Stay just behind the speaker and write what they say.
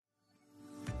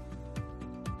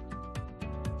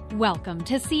Welcome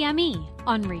to CME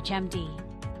on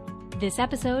ReachMD. This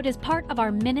episode is part of our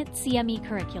Minute CME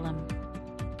curriculum.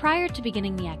 Prior to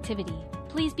beginning the activity,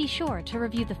 please be sure to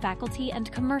review the faculty and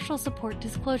commercial support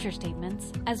disclosure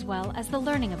statements as well as the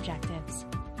learning objectives.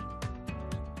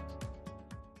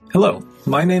 Hello,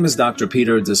 my name is Dr.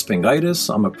 Peter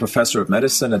Despingaitis. I'm a professor of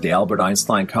medicine at the Albert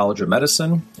Einstein College of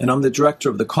Medicine, and I'm the director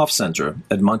of the Cough Center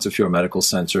at Montefiore Medical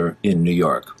Center in New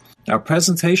York. Our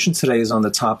presentation today is on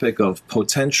the topic of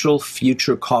potential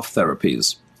future cough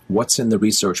therapies. What's in the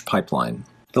research pipeline?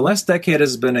 The last decade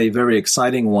has been a very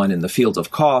exciting one in the field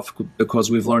of cough because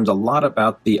we've learned a lot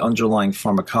about the underlying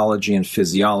pharmacology and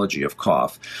physiology of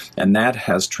cough, and that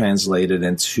has translated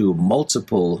into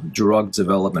multiple drug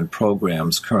development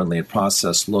programs currently in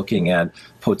process looking at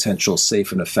potential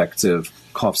safe and effective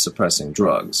cough-suppressing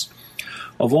drugs.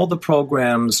 Of all the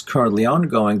programs currently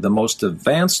ongoing, the most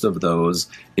advanced of those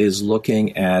is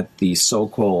looking at the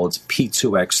so-called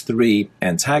P2X3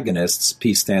 antagonists,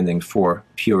 P standing for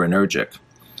purinergic.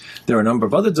 There are a number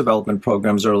of other development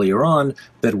programs earlier on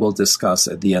that we'll discuss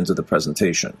at the end of the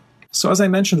presentation. So as I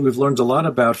mentioned, we've learned a lot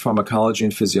about pharmacology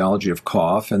and physiology of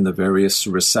cough and the various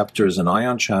receptors and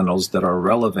ion channels that are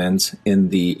relevant in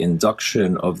the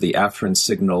induction of the afferent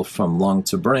signal from lung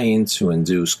to brain to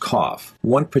induce cough.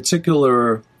 One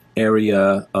particular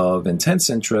area of intense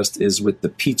interest is with the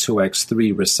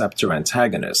P2X3 receptor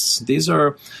antagonists. These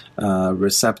are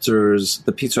receptors,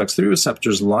 the P2X3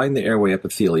 receptors line the airway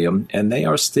epithelium, and they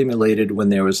are stimulated when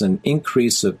there is an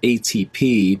increase of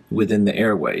ATP within the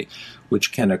airway,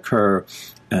 which can occur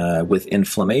with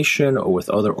inflammation or with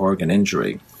other organ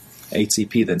injury.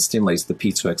 ATP then stimulates the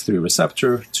P2X3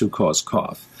 receptor to cause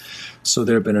cough. So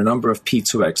there have been a number of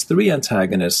P2X3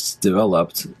 antagonists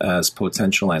developed as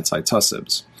potential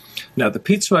antitussives. Now, the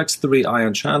P2X3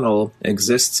 ion channel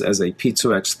exists as a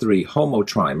P2X3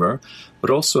 homotrimer, but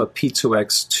also a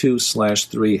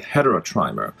P2X2/3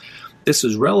 heterotrimer. This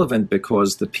is relevant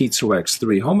because the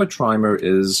P2X3 homotrimer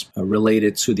is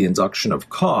related to the induction of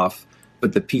cough,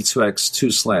 but the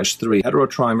P2X2/3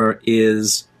 heterotrimer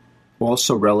is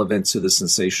also relevant to the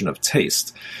sensation of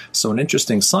taste. So an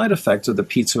interesting side effect of the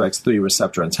P2X3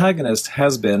 receptor antagonist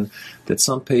has been that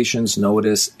some patients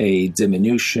notice a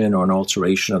diminution or an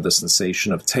alteration of the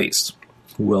sensation of taste.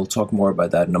 We'll talk more about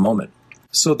that in a moment.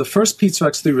 So the first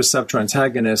P2X3 receptor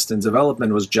antagonist in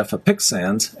development was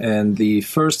gefapixant, and the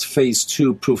first phase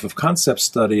 2 proof of concept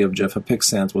study of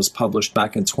gefapixant was published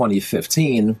back in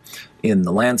 2015 in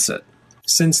The Lancet.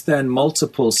 Since then,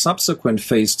 multiple subsequent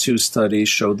phase 2 studies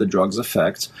showed the drug's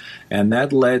effect, and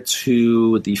that led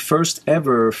to the first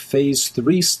ever phase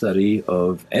 3 study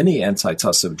of any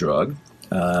antitussive drug.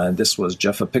 This was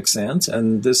gefapixant,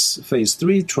 and this phase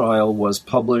 3 trial was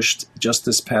published just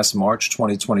this past March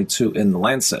 2022 in The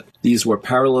Lancet. These were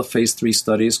parallel phase 3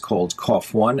 studies called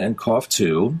COUGH-1 and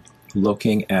COUGH-2,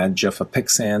 looking at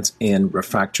gefapixant in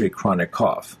refractory chronic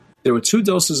cough. There were 2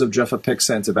 doses of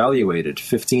gefapixant evaluated,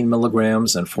 15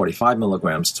 milligrams and 45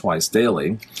 milligrams twice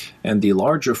daily, and the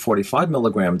larger 45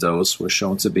 milligram dose was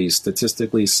shown to be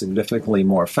statistically significantly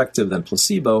more effective than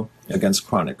placebo against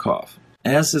chronic cough.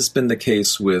 As has been the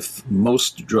case with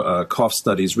most cough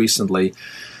studies recently,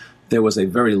 there was a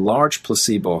very large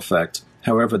placebo effect.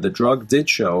 However, the drug did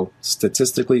show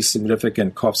statistically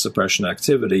significant cough suppression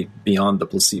activity beyond the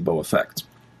placebo effect.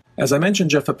 As I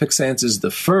mentioned, gefapixant is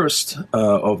the first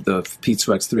of the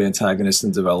P2X3 antagonists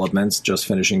in development, just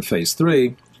finishing phase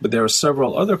 3, but there are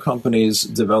several other companies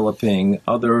developing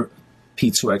other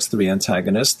P2X3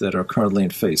 antagonists that are currently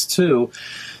in phase 2,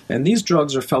 and these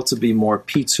drugs are felt to be more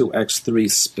P2X3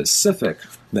 specific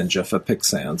than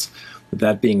gefapixant,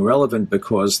 that being relevant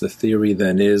because the theory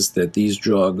then is that these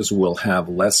drugs will have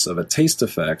less of a taste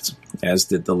effect, as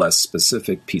did the less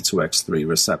specific P2X3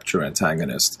 receptor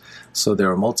antagonist. So there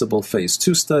are multiple phase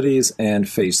 2 studies and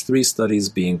phase 3 studies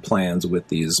being planned with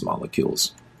these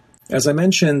molecules. As I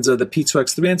mentioned, the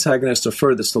P2X3 antagonists are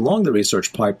furthest along the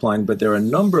research pipeline, but there are a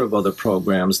number of other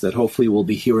programs that hopefully we'll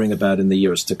be hearing about in the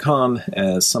years to come,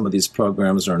 as some of these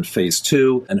programs are in phase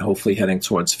 2 and hopefully heading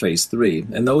towards phase 3.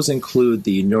 And those include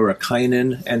the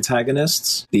neurokinin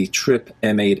antagonists, the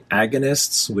TRPM8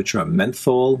 agonists, which are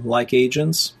menthol-like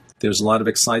agents. There's a lot of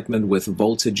excitement with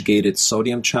voltage-gated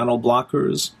sodium channel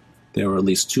blockers. There are at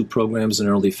least 2 programs in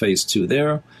early phase 2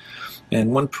 there.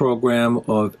 And 1 program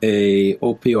of a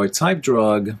opioid-type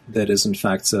drug that is in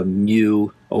fact a mu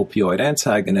opioid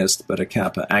antagonist, but a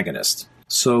kappa agonist.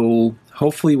 So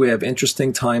hopefully we have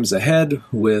interesting times ahead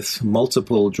with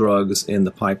multiple drugs in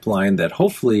the pipeline that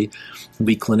hopefully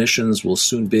we clinicians will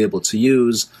soon be able to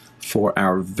use for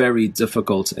our very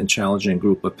difficult and challenging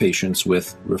group of patients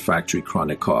with refractory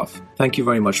chronic cough. Thank you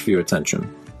very much for your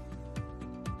attention.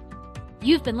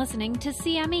 You've been listening to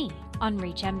CME on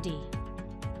ReachMD.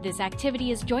 This activity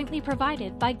is jointly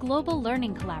provided by Global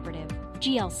Learning Collaborative,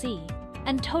 GLC,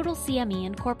 and Total CME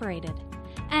Incorporated,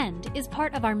 and is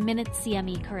part of our Minute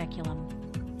CME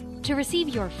curriculum. To receive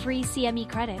your free CME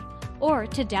credit or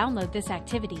to download this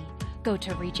activity, go to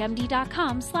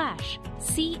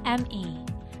reachmd.com/CME.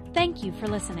 Thank you for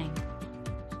listening.